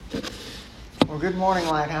Well, good morning,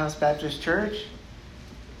 Lighthouse Baptist Church.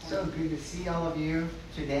 So good to see all of you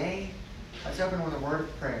today. Let's open with a word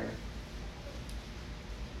of prayer.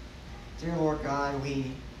 Dear Lord God,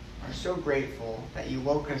 we are so grateful that you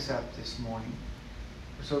woke us up this morning.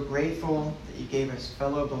 We're so grateful that you gave us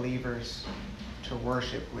fellow believers to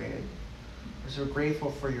worship with. We're so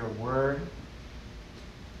grateful for your word.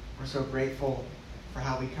 We're so grateful for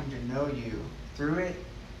how we come to know you through it,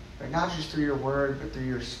 but not just through your word, but through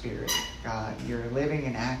your spirit, God. You're living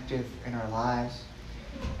and active in our lives.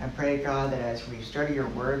 And pray, God, that as we study your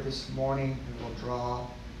word this morning, we will draw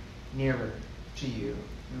nearer to you.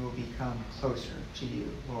 We will become closer to you,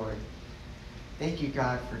 Lord. Thank you,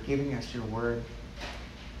 God, for giving us your word.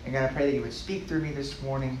 And God, I pray that you would speak through me this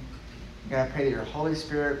morning. God, I pray that your Holy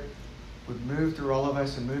Spirit would move through all of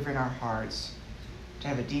us and move in our hearts to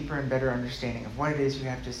have a deeper and better understanding of what it is you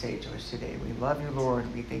have to say to us today. We love you,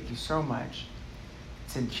 Lord. We thank you so much.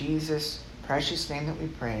 It's in Jesus' precious name that we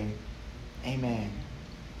pray. Amen.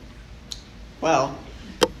 Well,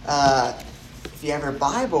 if you have your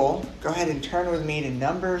Bible, go ahead and turn with me to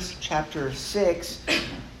Numbers chapter 6,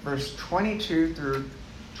 verse 22 through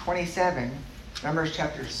 27. Numbers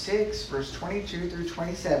chapter 6, verse 22 through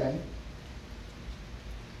 27.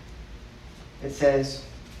 It says,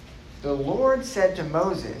 "The Lord said to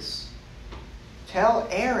Moses, 'Tell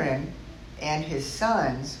Aaron and his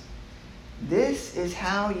sons, this is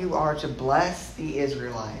how you are to bless the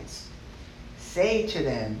Israelites. Say to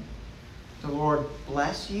them, the Lord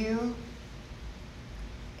bless you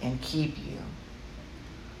and keep you.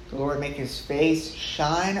 The Lord make his face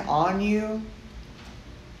shine on you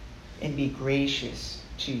and be gracious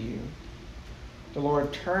to you. The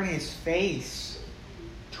Lord turn his face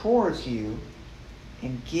towards you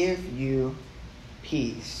and give you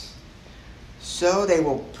peace. So they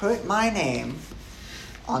will put my name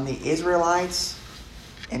on the Israelites,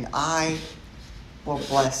 and I will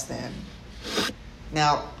bless them.'"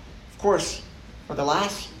 Now, of course, for the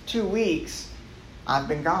last 2 weeks, I've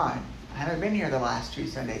been gone. I haven't been here the last 2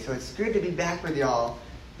 Sundays, so it's good to be back with y'all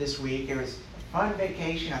this week. It was a fun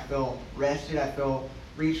vacation. I feel rested. I feel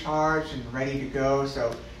recharged and ready to go.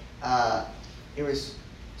 So it was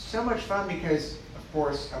so much fun because, of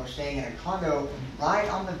course, I was staying in a condo right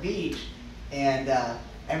on the beach, and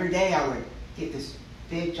every day I would get this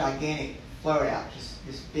big, gigantic float out, just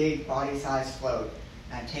this big body-sized float.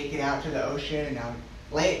 And I'd take it out to the ocean, and I would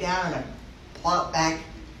lay it down, and I'd plop back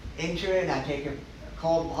into it, and I'd take a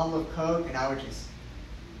cold bottle of Coke, and I would just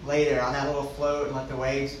lay there on that little float and let the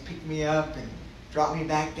waves pick me up and drop me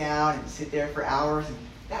back down and sit there for hours. And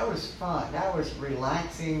that was fun. That was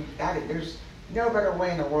relaxing. There's no better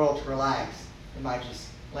way in the world to relax than by just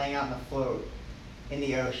laying out on the float in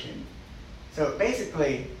the ocean. So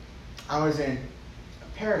basically, I was in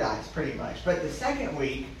paradise pretty much. But the second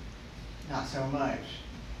week, not so much.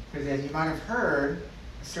 Because as you might have heard,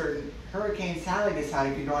 a certain Hurricane Sally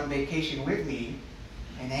decided to go on vacation with me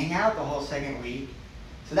and hang out the whole second week.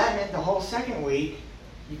 So that meant the whole second week,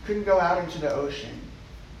 you couldn't go out into the ocean.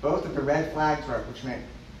 Both of the red flags were up, which meant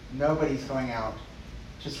nobody's going out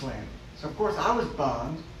to swim. So of course I was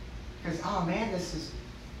bummed because, oh man, this is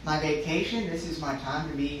my vacation. This is my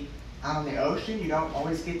time to be out on the ocean. You don't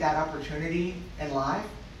always get that opportunity in life.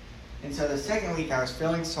 And so the second week I was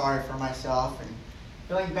feeling sorry for myself and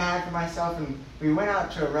feeling bad for myself. And we went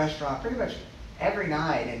out to a restaurant pretty much every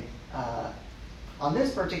night. And on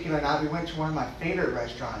this particular night, we went to one of my favorite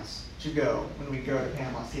restaurants to go when we go to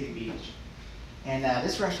Panama City Beach. And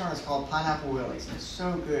this restaurant is called Pineapple Willie's, and it's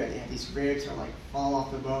so good. They have these ribs that are like fall off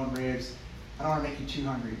the bone ribs. I don't want to make you too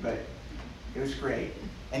hungry, but it was great.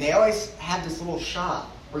 And they always have this little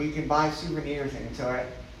shop where you can buy souvenirs in. And so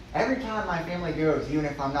every time my family goes, even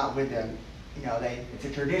if I'm not with them, it's a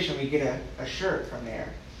tradition. We get a shirt from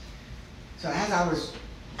there. So as I was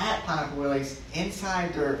at Pineapple Willie's,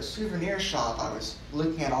 inside their souvenir shop, I was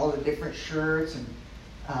looking at all the different shirts, and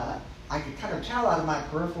I could kind of tell out of my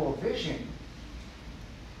peripheral vision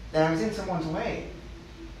that I was in someone's way.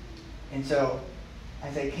 And so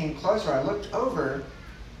as I came closer, I looked over,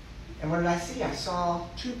 and what did I see? I saw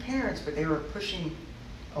 2 parents, but they were pushing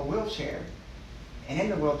a wheelchair. And in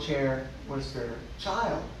the wheelchair was their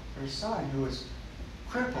child, their son, who was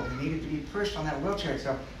crippled and needed to be pushed on that wheelchair.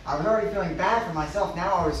 So I was already feeling bad for myself.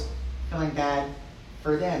 Now I was feeling bad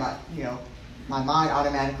for them. My mind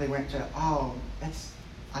automatically went to,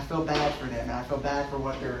 I feel bad for them, and I feel bad for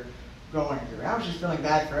what they're going through. And I was just feeling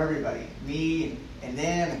bad for everybody, me and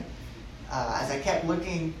them. And as I kept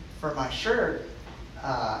looking for my shirt,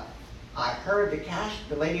 I heard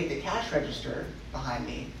the lady at the cash register behind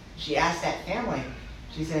me. She asked that family,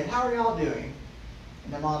 she said, "How are y'all doing?"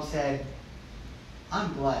 And the mom said,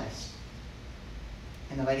 "I'm blessed."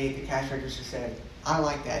 And the lady at the cash register said, I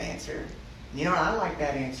like that answer. You know, I like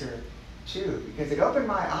that answer too, because it opened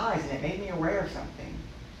my eyes and it made me aware of something.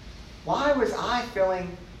 Why was I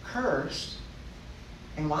feeling cursed?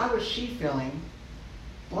 And why was she feeling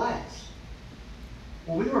blessed?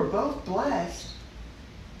 Well, we were both blessed,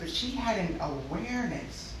 but she had an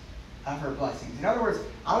awareness of her blessings. In other words,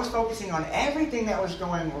 I was focusing on everything that was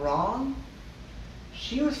going wrong.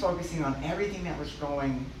 She was focusing on everything that was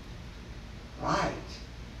going right.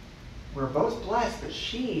 We're both blessed, but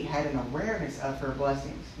she had an awareness of her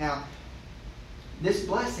blessings. Now, this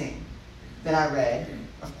blessing that I read,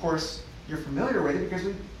 of course, you're familiar with it because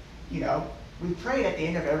we prayed at the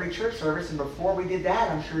end of every church service, and before we did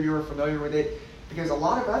that, I'm sure you were familiar with it because a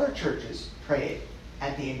lot of other churches pray it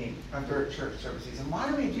at the ending of their church services. And why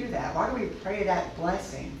do we do that? Why do we pray that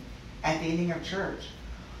blessing at the ending of church?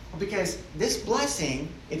 Well, because this blessing,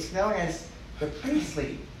 it's known as the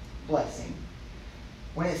priestly blessing.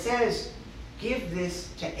 When it says, give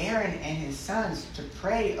this to Aaron and his sons to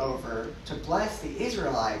pray over, to bless the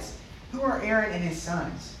Israelites, who are Aaron and his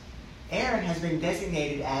sons? Aaron has been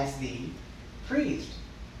designated as the priest.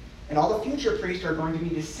 And all the future priests are going to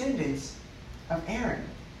be descendants of Aaron.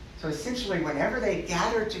 So essentially, whenever they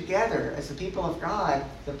gather together as the people of God,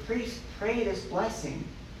 the priests pray this blessing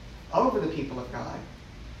over the people of God.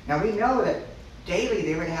 Now we know that daily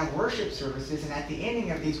they would have worship services, and at the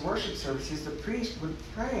ending of these worship services, the priest would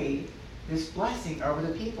pray this blessing over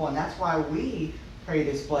the people. And that's why we pray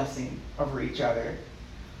this blessing over each other.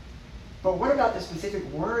 But what about the specific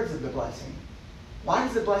words of the blessing? Why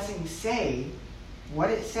does the blessing say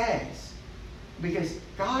what it says? Because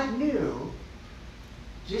God knew,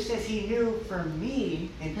 just as he knew for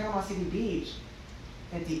me in Panama City Beach,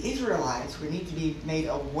 that the Israelites would need to be made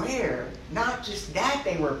aware, not just that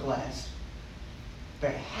they were blessed,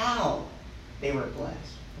 but how they were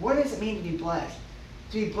blessed. What does it mean to be blessed?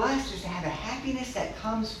 To be blessed is to have a happiness that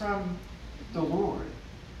comes from the Lord.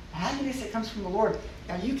 A happiness that comes from the Lord.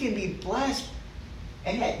 Now you can be blessed,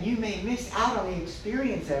 and yet you may miss out on the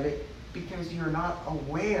experience of it because you're not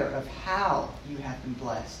aware of how you have been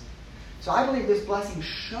blessed. So I believe this blessing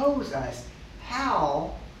shows us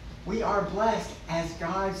how we are blessed as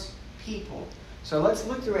God's people. So let's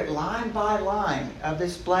look through it line by line of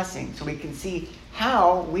this blessing so we can see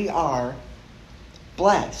how we are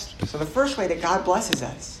blessed. So the first way that God blesses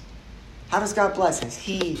us, how does God bless us?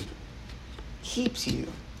 He keeps you.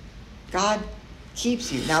 God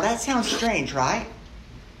keeps you. Now that sounds strange, right?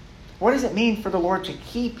 What does it mean for the Lord to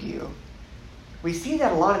keep you? We see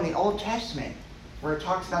that a lot in the Old Testament where it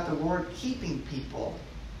talks about the Lord keeping people.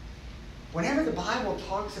 Whenever the Bible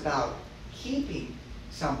talks about keeping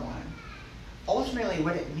someone, ultimately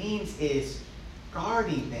what it means is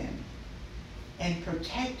guarding them and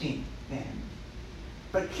protecting them.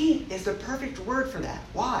 But keep is the perfect word for that.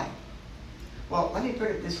 Why? Well, let me put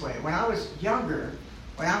it this way. When I was younger,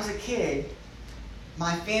 when I was a kid,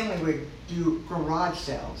 my family would do garage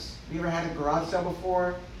sales. Have you ever had a garage sale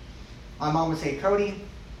before? My mom would say, Cody,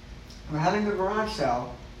 we're having a garage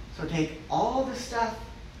sale, so take all the stuff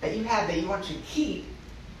that you have that you want to keep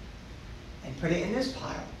and put it in this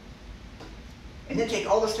pile. And then take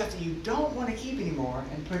all the stuff that you don't want to keep anymore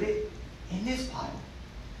and put it in this pile.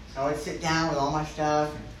 So I'd sit down with all my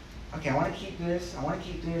stuff. And, okay, I want to keep this. I want to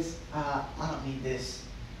keep this. I don't need this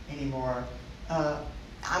anymore.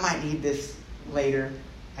 I might need this later.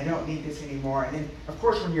 I don't need this anymore. And then, of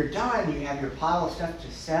course, when you're done, you have your pile of stuff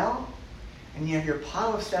to sell. And you have your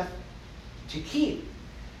pile of stuff to keep.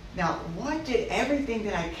 Now, what did everything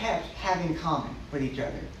that I kept have in common with each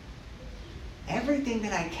other? Everything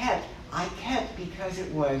that I kept because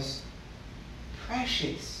it was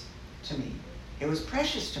precious to me. It was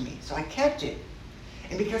precious to me, so I kept it.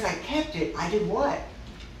 And because I kept it, I did what?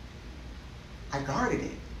 I guarded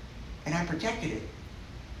it, and I protected it.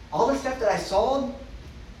 All the stuff that I sold,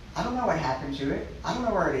 I don't know what happened to it. I don't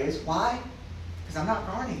know where it is. Why? Because I'm not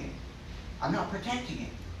guarding it. I'm not protecting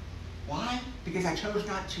it. Why? Because I chose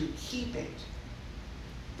not to keep it.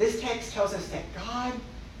 This text tells us that God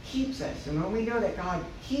keeps us. And when we know that God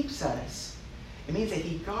keeps us, it means that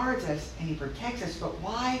he guards us and he protects us. But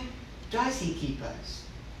why does he keep us?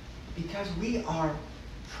 Because we are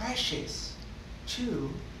precious to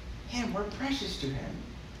him. We're precious to him.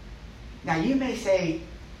 Now you may say,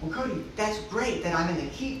 well, Cody, that's great that I'm in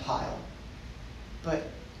the keep pile. But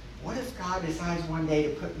what if God decides one day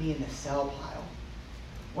to put me in the sell pile?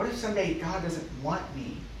 What if someday God doesn't want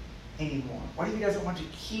me anymore? What if he doesn't want to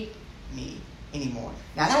keep me anymore?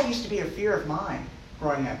 Now that used to be a fear of mine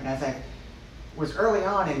growing up. And as I was early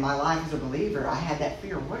on in my life as a believer, I had that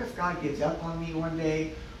fear. What if God gives up on me one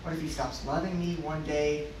day? What if he stops loving me one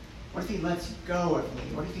day? What if he lets go of me?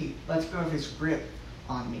 What if he lets go of his grip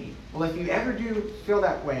on me? Well, if you ever do feel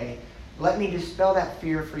that way, let me dispel that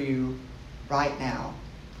fear for you right now.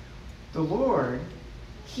 The Lord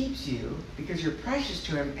keeps you because you're precious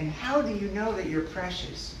to him. And how do you know that you're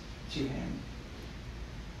precious to him?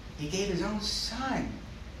 He gave his own son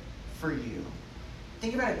for you.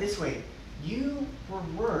 Think about it this way. You were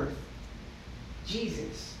worth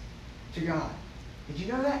Jesus to God. Did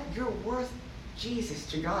you know that? You're worth Jesus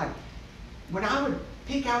to God. When I would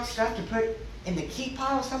pick out stuff to put in the keep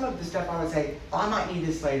pile, some of the stuff I would say, oh, I might need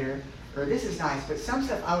this later, or this is nice. But some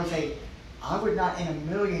stuff I would say, I would not in a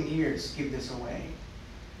million years give this away.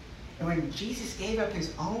 And when Jesus gave up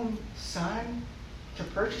his own son to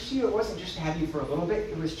purchase you, it wasn't just to have you for a little bit.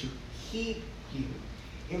 It was to keep you.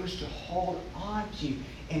 It was to hold on to you.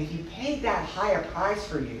 And if he paid that high a price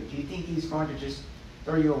for you, do you think he's going to just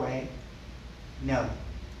throw you away? No.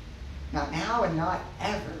 Not now and not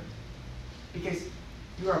ever. Because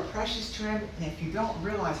you are precious to him. And if you don't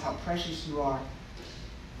realize how precious you are,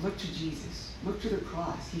 look to Jesus. Look to the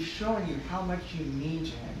cross. He's showing you how much you mean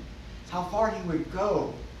to him. How far he would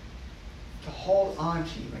go to hold on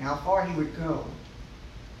to you. And how far he would go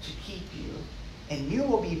to keep you. And you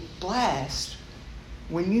will be blessed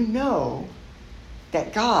when you know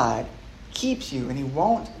that God keeps you and he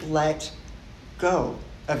won't let go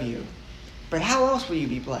of you. But how else will you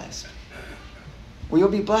be blessed? Well, you'll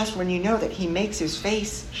be blessed when you know that he makes his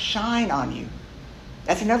face shine on you.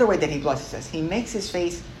 That's another way that he blesses us. He makes his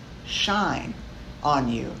face shine on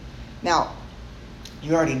you. Now,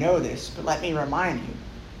 you already know this, but let me remind you.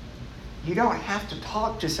 You don't have to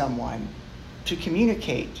talk to someone to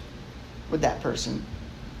communicate with that person.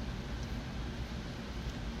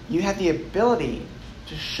 You have the ability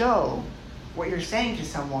to show what you're saying to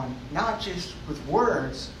someone, not just with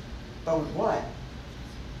words, but with what?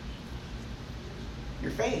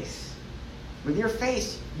 Your face. With your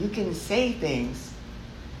face, you can say things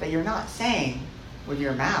that you're not saying with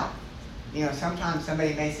your mouth. You know, sometimes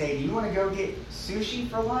somebody may say, do you want to go get sushi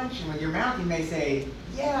for lunch? And with your mouth, you may say,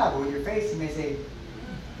 yeah. But with your face, you may say,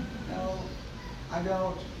 no, I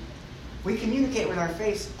don't. We communicate with our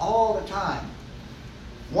face all the time.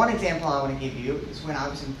 One example I want to give you is when I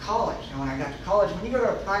was in college. And when I got to college, when you go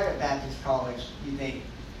to a private Baptist college, you think,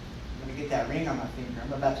 I'm going to get that ring on my finger.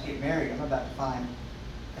 I'm about to get married. I'm about to find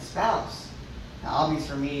a spouse. Now, obviously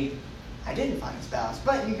for me, I didn't find a spouse.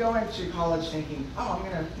 But you go into college thinking, oh, I'm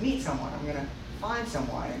going to meet someone. I'm going to find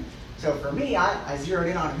someone. And so for me, I zeroed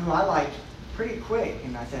in on who I liked pretty quick.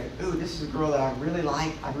 And I said, ooh, this is a girl that I really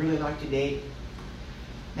like. I'd really like to date.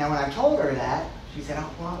 Now, when I told her that, she said,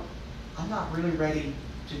 oh, well, I'm not really ready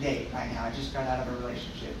to date right now. I just got out of a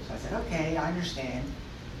relationship. So I said, okay, I understand.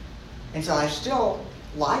 And so I still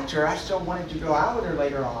liked her. I still wanted to go out with her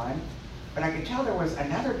later on. But I could tell there was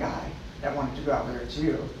another guy that wanted to go out with her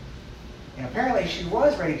too. And apparently she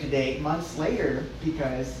was ready to date months later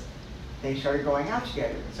because they started going out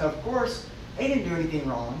together. So of course, they didn't do anything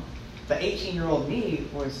wrong. But 18-year-old me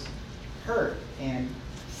was hurt and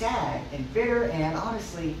sad and bitter and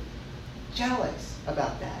honestly jealous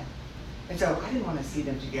about that. And so I didn't want to see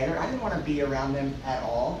them together. I didn't want to be around them at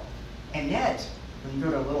all. And yet, when you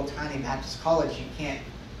go to a little tiny Baptist college, you can't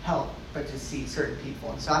help but to see certain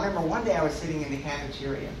people. And so I remember one day I was sitting in the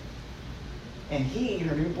cafeteria, and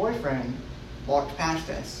her new boyfriend, walked past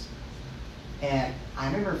us. And I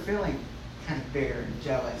remember feeling kind of bitter and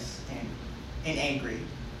jealous and angry.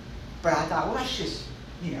 But I thought, well, that's just,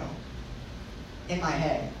 in my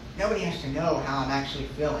head. Nobody has to know how I'm actually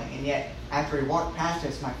feeling. And yet, after he walked past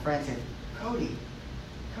us, my friend said, Cody,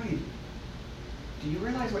 do you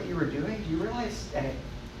realize what you were doing? Do you realize that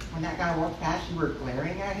when that guy walked past, you were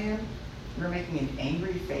glaring at him? You were making an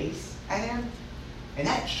angry face at him? And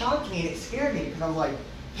that shocked me and it scared me because I was like,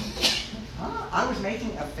 huh? I was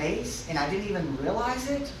making a face and I didn't even realize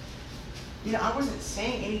it? I wasn't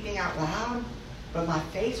saying anything out loud, but my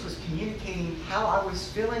face was communicating how I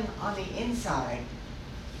was feeling on the inside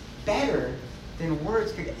better than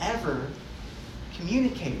words could ever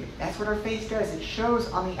communicate it. That's what our face does. It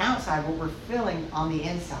shows on the outside what we're feeling on the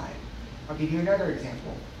inside. I'll give you another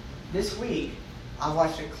example. This week, I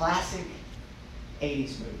watched a classic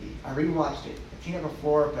 80s movie. I rewatched it. I've seen it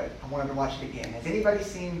before, but I wanted to watch it again. Has anybody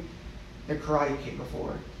seen The Karate Kid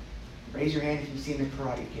before? Raise your hand if you've seen The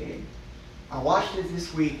Karate Kid. I watched it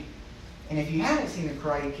this week, and if you haven't seen The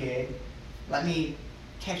Karate Kid, let me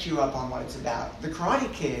catch you up on what it's about. The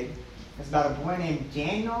Karate Kid is about a boy named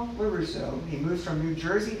Daniel LaRusso. He moves from New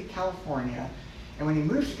Jersey to California, and when he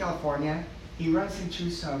moves to California, he runs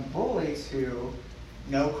into some bullies who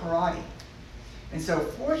know karate. And so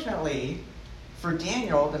fortunately for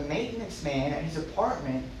Daniel, the maintenance man at his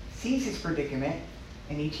apartment sees his predicament,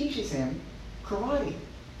 and he teaches him karate.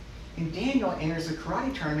 And Daniel enters the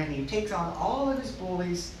karate tournament, and he takes on all of his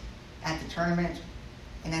bullies at the tournament.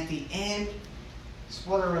 And at the end,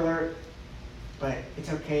 spoiler alert, but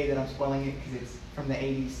it's okay that I'm spoiling it because it's from the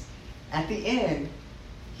 80s. At the end,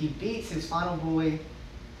 he beats his final bully,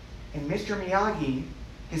 and Mr. Miyagi,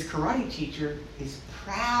 his karate teacher, is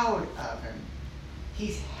proud of him.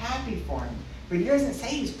 He's happy for him. But he doesn't say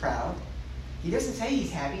he's proud. He doesn't say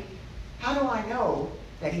he's happy. How do I know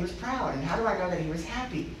that he was proud? And how do I know that he was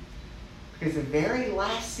happy? Because the very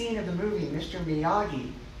last scene of the movie, Mr.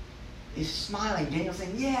 Miyagi is smiling. Daniel's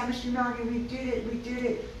saying, yeah, Mr. Miyagi, we did it, we did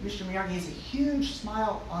it. Mr. Miyagi has a huge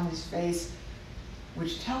smile on his face,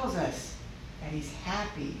 which tells us that he's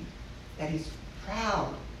happy, that he's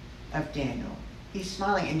proud of Daniel. He's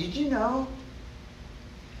smiling. And did you know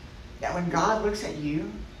that when God looks at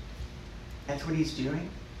you, that's what he's doing?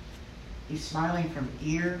 He's smiling from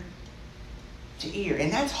ear to ear.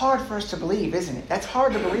 And that's hard for us to believe, isn't it? That's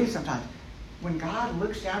hard to believe sometimes. When God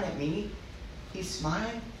looks down at me, he's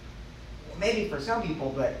smiling. Maybe for some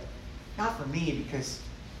people, but not for me, because,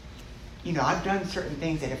 I've done certain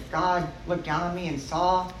things that if God looked down on me and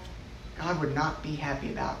saw, God would not be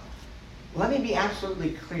happy about. Let me be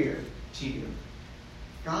absolutely clear to you.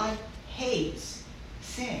 God hates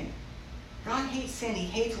sin. God hates sin. He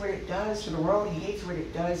hates what it does to the world. He hates what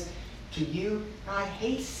it does to you. God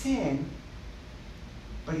hates sin,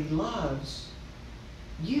 but he loves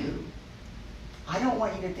you. I don't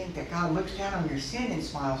want you to think that God looks down on your sin and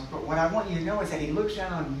smiles, but what I want you to know is that he looks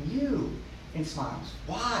down on you and smiles.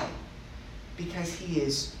 Why? Because he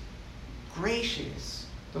is gracious.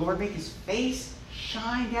 The Lord make his face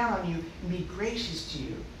shine down on you and be gracious to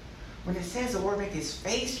you. When it says the Lord make his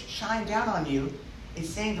face shine down on you, it's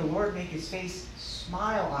saying the Lord make his face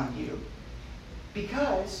smile on you.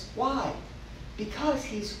 Because, why? Because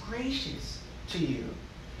he's gracious to you.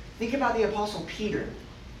 Think about the Apostle Peter.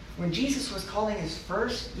 When Jesus was calling his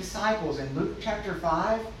first disciples in Luke chapter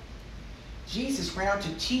 5, Jesus went out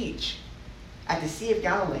to teach at the Sea of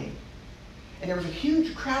Galilee. And there was a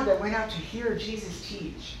huge crowd that went out to hear Jesus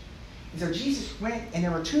teach. And so Jesus went, and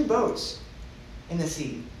there were 2 boats in the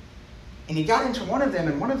sea. And he got into one of them,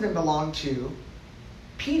 and one of them belonged to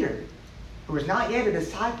Peter, who was not yet a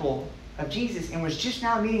disciple of Jesus and was just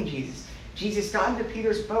now meeting Jesus. Jesus got into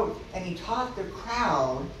Peter's boat, and he taught the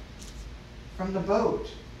crowd from the boat.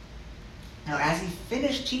 Now, as he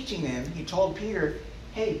finished teaching them, he told Peter,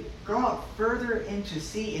 hey, go out further into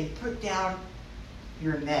sea and put down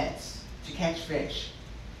your nets to catch fish.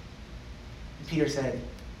 And Peter said,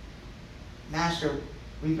 Master,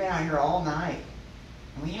 we've been out here all night,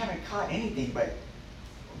 and we haven't caught anything, but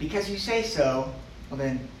because you say so, well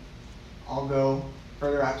then, I'll go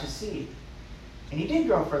further out to sea. And he did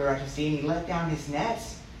go further out to sea, and he let down his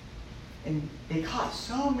nets, and they caught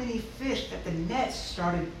so many fish that the nets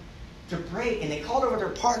started to break. And they called over their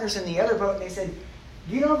partners in the other boat, and they said,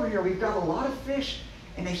 get over here, we've got a lot of fish.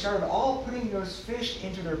 And they started all putting those fish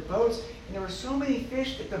into their boats, and there were so many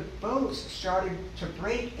fish that the boats started to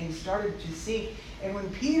break and started to sink. And when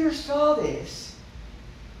Peter saw this,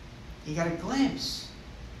 he got a glimpse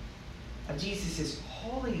of Jesus'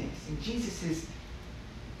 holiness and Jesus'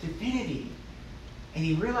 divinity. And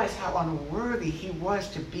he realized how unworthy he was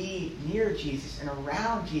to be near Jesus and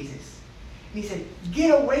around Jesus. And he said,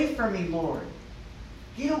 get away from me, Lord.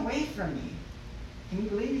 Get away from me. Can you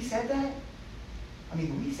believe he said that? I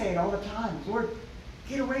mean, we say it all the time. Lord,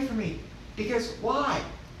 get away from me. Because why?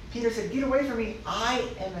 Peter said, get away from me. I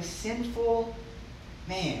am a sinful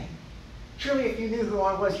man. Surely if you knew who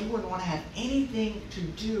I was, you wouldn't want to have anything to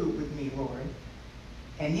do with me, Lord.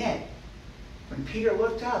 And yet, when Peter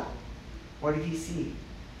looked up, what did he see?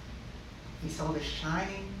 He saw the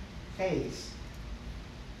shining face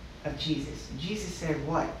of Jesus. And Jesus said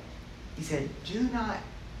what? He said, do not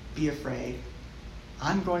be afraid.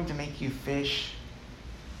 I'm going to make you fish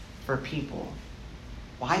for people.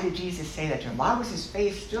 Why did Jesus say that to him? Why was his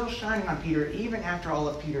face still shining on Peter even after all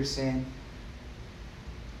of Peter's sin?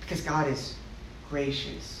 Because God is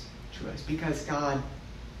gracious to us. Because God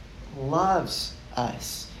loves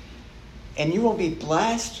us. And you will be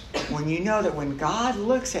blessed when you know that when God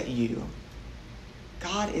looks at you,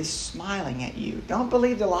 God is smiling at you. Don't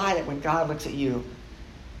believe the lie that when God looks at you,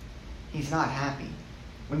 he's not happy.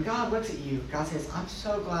 When God looks at you, God says, I'm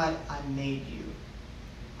so glad I made you.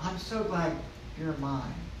 I'm so glad you're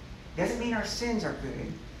mine. Doesn't mean our sins are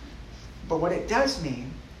good. But what it does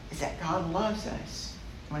mean is that God loves us.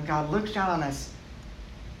 When God looks down on us,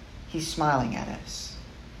 he's smiling at us.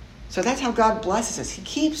 So that's how God blesses us. He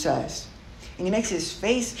keeps us. And he makes his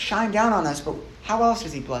face shine down on us. But how else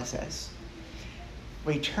does he bless us?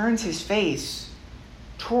 Well, he turns his face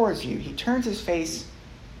towards you. He turns his face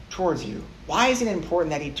towards you. Why is it important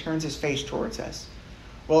that he turns his face towards us?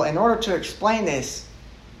 Well, in order to explain this,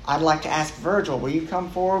 I'd like to ask Virgil, will you come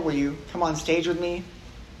forward? Will you come on stage with me?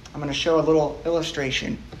 I'm going to show a little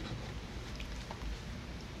illustration.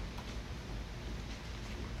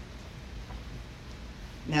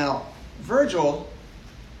 Now, Virgil,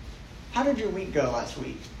 how did your week go last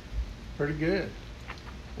week? Pretty good.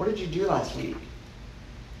 What did you do last week?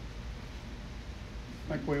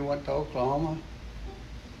 I think we went to Oklahoma,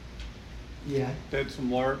 Yeah, did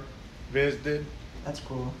some work, visited, that's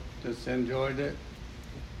cool. just enjoyed it.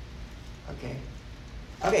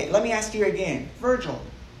 Okay, let me ask you again. Virgil,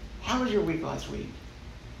 how was your week last week?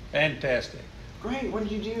 Fantastic. Great, what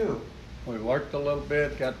did you do? We worked a little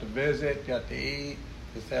bit, got to visit, got to eat,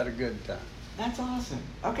 just had a good time. That's awesome.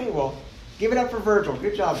 Okay, well, give it up for Virgil.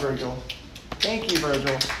 Good job, Virgil. Thank you,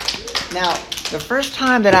 Virgil. Now, the first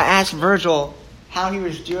time that I asked Virgil how he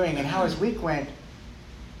was doing and how his week went,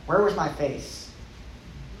 where was my face?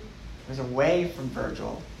 It was away from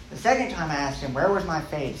Virgil. The second time I asked him, where was my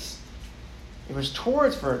face? It was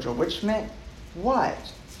towards Virgil, which meant what?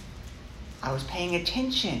 I was paying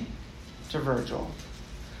attention to Virgil.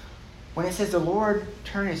 When it says the Lord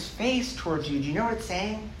turned his face towards you, do you know what it's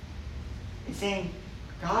saying? It's saying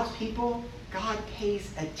God's people, God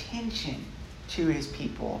pays attention to his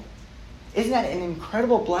people. Isn't that an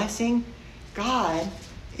incredible blessing? God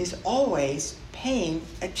is always paying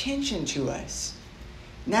attention to us.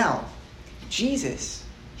 Now, Jesus,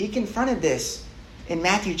 he confronted this in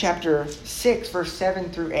Matthew chapter 6, verse 7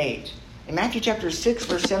 through 8. In Matthew chapter 6,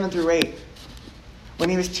 verse 7 through 8, when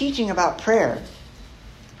he was teaching about prayer,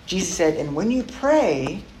 Jesus said, "And when you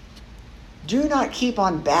pray, do not keep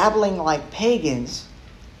on babbling like pagans,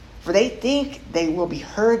 for they think they will be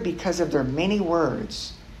heard because of their many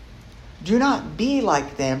words. Do not be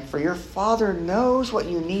like them, for your Father knows what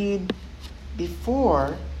you need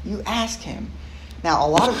before you ask him." Now, a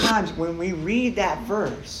lot of times when we read that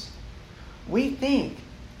verse, we think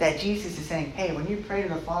that Jesus is saying, hey, when you pray to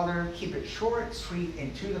the Father, keep it short, sweet,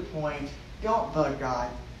 and to the point. Don't bug God.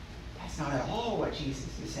 That's not at all what Jesus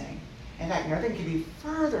is saying. In fact, nothing could be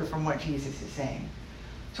further from what Jesus is saying.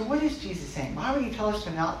 So what is Jesus saying? Why would he tell us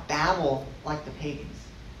to not babble like the pagans?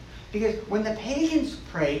 Because when the pagans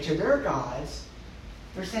pray to their gods,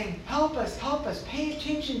 they're saying, help us, pay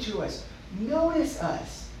attention to us, notice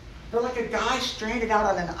us. They're like a guy stranded out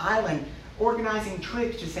on an island organizing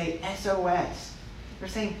twigs to say SOS. They're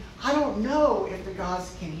saying, I don't know if the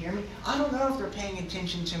gods can hear me. I don't know if they're paying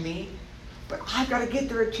attention to me, but I've got to get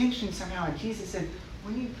their attention somehow. And Jesus said,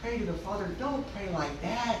 when you pray to the Father, don't pray like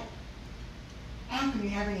that. How can you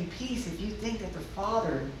have any peace if you think that the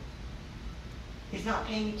Father is not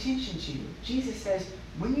paying attention to you? Jesus says,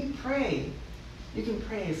 when you pray, you can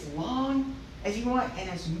pray as long as you want and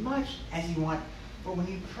as much as you want. But when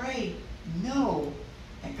you pray, know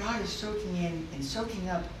that God is soaking in and soaking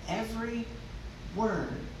up every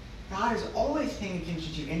word. God is always paying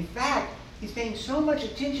attention to you. In fact, he's paying so much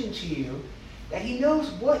attention to you that he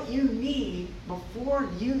knows what you need before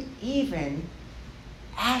you even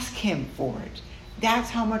ask him for it. That's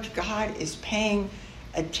how much God is paying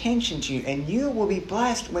attention to you. And you will be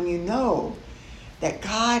blessed when you know that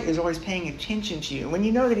God is always paying attention to you. When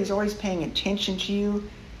you know that he's always paying attention to you,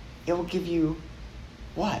 it will give you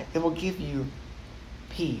what? It will give you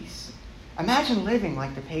peace. Imagine living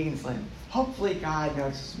like the pagans live. Hopefully God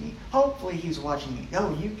notices me. Hopefully he's watching me.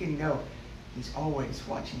 No, you can know he's always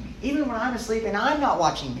watching me. Even when I'm asleep and I'm not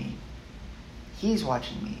watching me, he's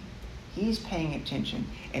watching me. He's paying attention.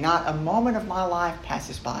 And not a moment of my life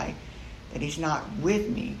passes by that he's not with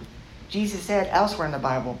me. Jesus said elsewhere in the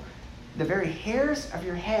Bible, the very hairs of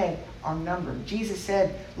your head are numbered. Jesus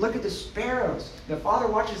said, look at the sparrows. The Father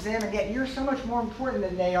watches them, and yet you're so much more important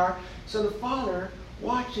than they are. So the Father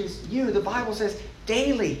watches you. The Bible says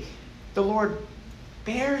daily the Lord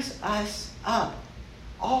bears us up.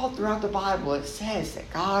 All throughout the Bible it says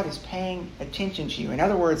that God is paying attention to you. In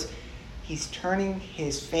other words, he's turning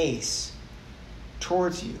his face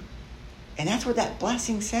towards you. And that's what that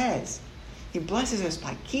blessing says. He blesses us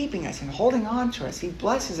by keeping us and holding on to us. He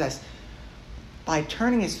blesses us by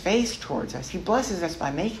turning his face towards us. He blesses us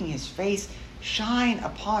by making his face shine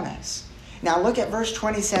upon us. Now look at verse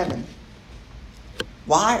 27.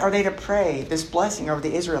 Why are they to pray this blessing over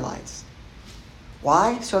the Israelites?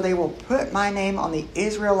 Why? So they will put my name on the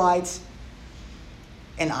Israelites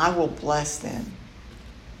and I will bless them.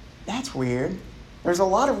 That's weird. There's a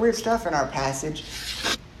lot of weird stuff in our passage,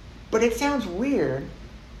 but it sounds weird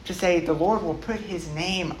to say the Lord will put his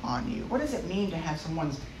name on you. What does it mean to have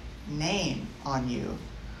someone's name on you?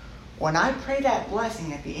 When I pray that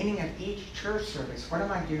blessing at the ending of each church service, what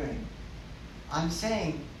am I doing? I'm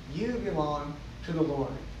saying, you belong to the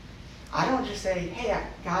Lord. I don't just say, hey,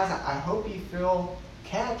 guys, I hope you feel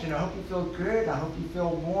kept, and I hope you feel good, I hope you feel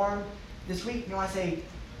warm this week. I say,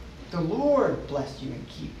 the Lord bless you and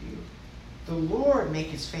keep you. The Lord make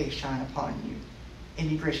his face shine upon you and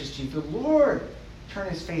be gracious to you. The Lord turn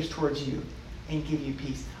his face towards you and give you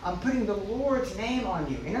peace. I'm putting the Lord's name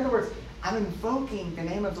on you. In other words, I'm invoking the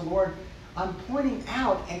name of the Lord. I'm pointing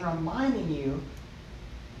out and reminding you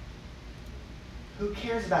who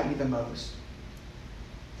cares about you the most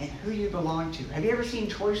and who you belong to. Have you ever seen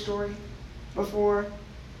Toy Story before?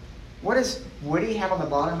 What does Woody have on the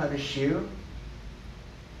bottom of his shoe?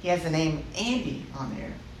 He has the name Andy on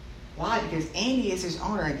there. Why? Because Andy is his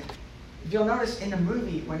owner. And if you'll notice in the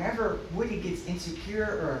movie, whenever Woody gets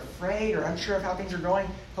insecure or afraid or unsure of how things are going,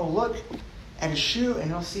 he'll look at his shoe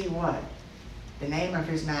and he'll see what? The name of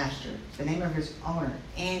his master, the name of his owner,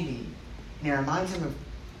 Andy. And it reminds him of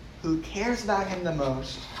who cares about him the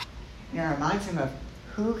most. And it reminds him of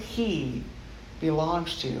who he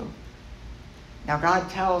belongs to. Now God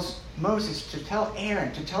tells Moses to tell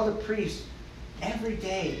Aaron, to tell the priest every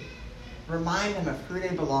day, remind them of who they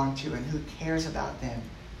belong to and who cares about them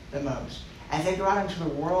the most. As they go out into the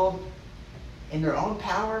world in their own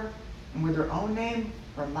power and with their own name,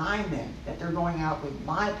 remind them that they're going out with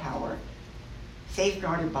my power,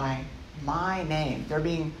 safeguarded by my name. They're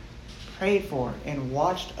being prayed for and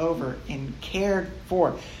watched over and cared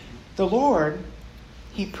for. The Lord,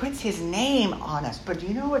 he puts his name on us. But do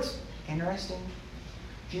you know what's interesting?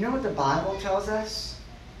 Do you know what the Bible tells us?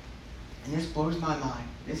 And this blows my mind.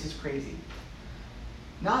 This is crazy.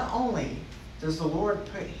 Not only does the Lord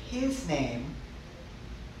put his name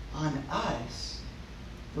on us,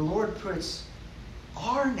 the Lord puts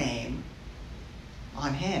our name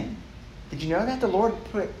on him. Did you know that? The Lord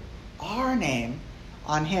put our name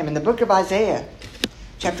on him. In the book of Isaiah,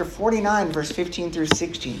 chapter 49, verse 15 through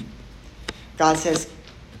 16, God says,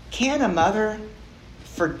 can a mother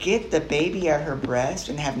forget the baby at her breast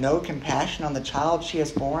and have no compassion on the child she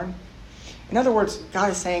has born? In other words, God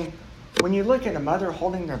is saying, when you look at a mother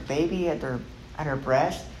holding their baby at her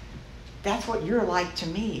breast, that's what you're like to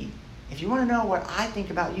me. If you want to know what I think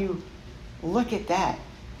about you, look at that.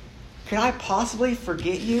 Could I possibly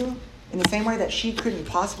forget you in the same way that she couldn't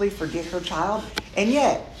possibly forget her child? And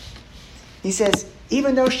yet, he says,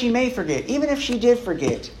 even though she may forget, even if she did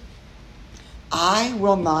forget, I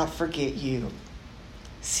will not forget you.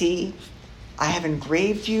 See, I have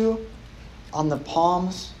engraved you on the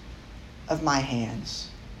palms of my hands.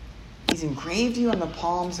 He's engraved you on the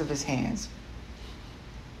palms of his hands.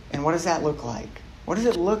 And what does that look like? What does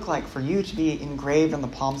it look like for you to be engraved on the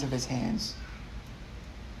palms of his hands?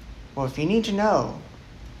 Well, if you need to know,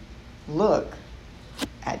 look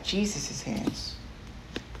at Jesus' hands.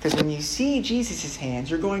 Because when you see Jesus' hands,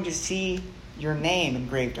 you're going to see your name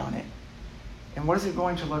engraved on it. And what is it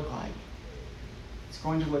going to look like? It's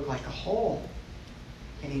going to look like a hole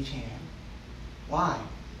in each hand. Why?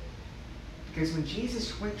 Because when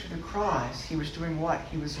Jesus went to the cross, he was doing what?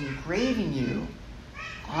 He was engraving you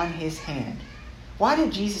on his hand. Why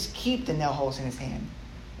did Jesus keep the nail holes in his hand?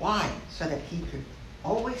 Why? So that he could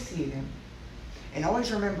always see them and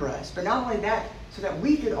always remember us. But not only that, so that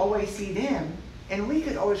we could always see them and we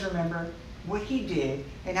could always remember what he did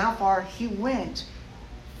and how far he went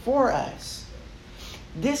for us.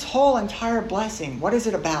 This whole entire blessing, what is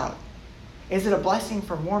it about? Is it a blessing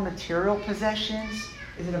for more material possessions?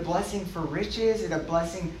 Is it a blessing for riches? Is it a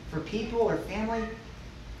blessing for people or family?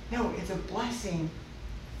 No, it's a blessing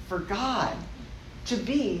for God to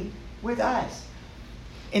be with us.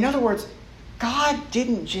 In other words, God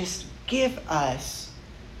didn't just give us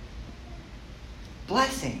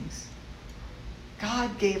blessings.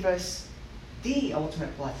 God gave us the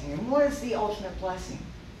ultimate blessing. And what is the ultimate blessing?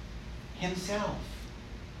 Himself.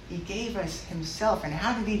 He gave us himself. And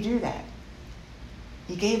how did he do that?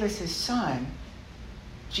 He gave us his son,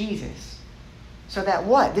 Jesus. So that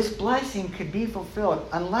what? This blessing could be fulfilled.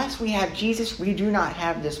 Unless we have Jesus, we do not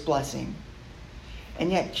have this blessing.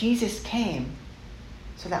 And yet Jesus came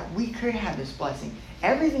so that we could have this blessing.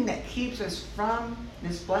 Everything that keeps us from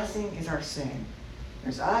this blessing is our sin.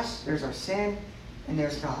 There's us, there's our sin, and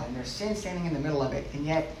there's God. And there's sin standing in the middle of it. And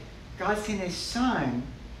yet God sent his son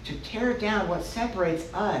to tear down what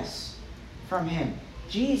separates us from him.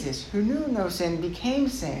 Jesus, who knew no sin, became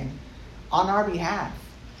sin on our behalf.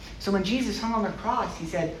 So when Jesus hung on the cross, he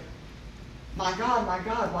said, my God,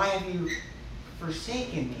 why have you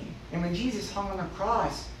forsaken me? And when Jesus hung on the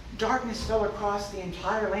cross, darkness fell across the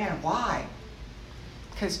entire land. Why?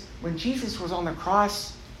 Because when Jesus was on the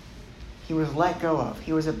cross, He was let go of.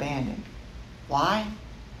 He was abandoned. Why?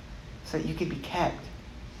 So that you could be kept.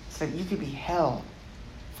 So that you could be held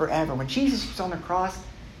forever. When Jesus was on the cross,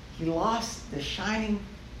 he lost the shining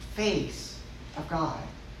face of God.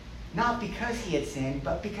 Not because he had sinned,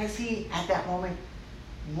 but because he, at that moment,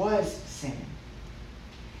 was sin.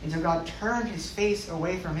 And so God turned his face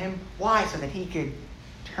away from him. Why? So that he could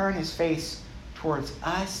turn his face towards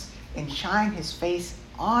us and shine his face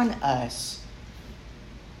on us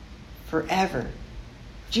forever.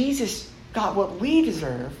 Jesus got what we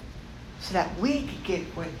deserve so that we could get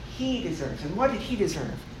what he deserves. And what did he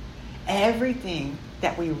deserve? Everything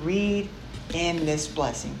that we read in this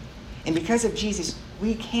blessing. And because of Jesus,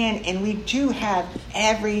 we can and we do have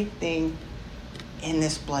everything in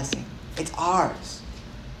this blessing. It's ours.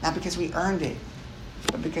 Not because we earned it,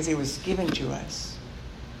 but because it was given to us.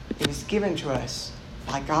 It was given to us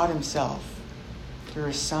by God himself through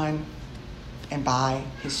his Son and by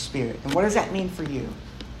his Spirit. And what does that mean for you?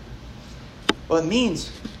 Well, it means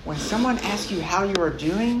when someone asks you how you are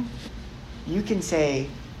doing, you can say,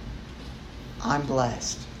 I'm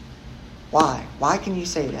blessed. Why? Why can you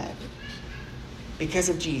say that? Because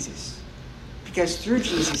of Jesus. Because through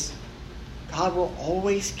Jesus, God will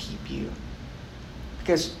always keep you.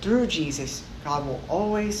 Because through Jesus, God will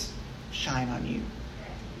always shine on you.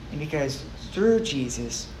 And because through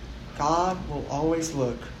Jesus, God will always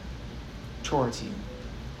look towards you.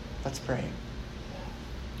 Let's pray.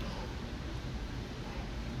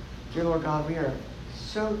 Dear Lord God, we are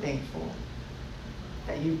so thankful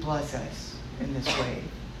that you bless us in this way.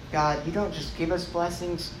 God, you don't just give us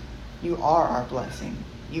blessings, you are our blessing.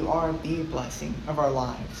 You are the blessing of our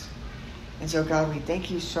lives. And so, God, we thank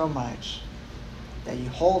you so much that you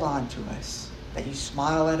hold on to us, that you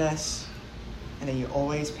smile at us, and that you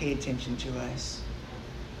always pay attention to us.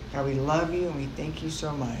 God, we love you and we thank you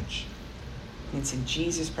so much. And it's in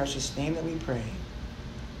Jesus' precious name that we pray.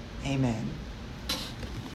 Amen.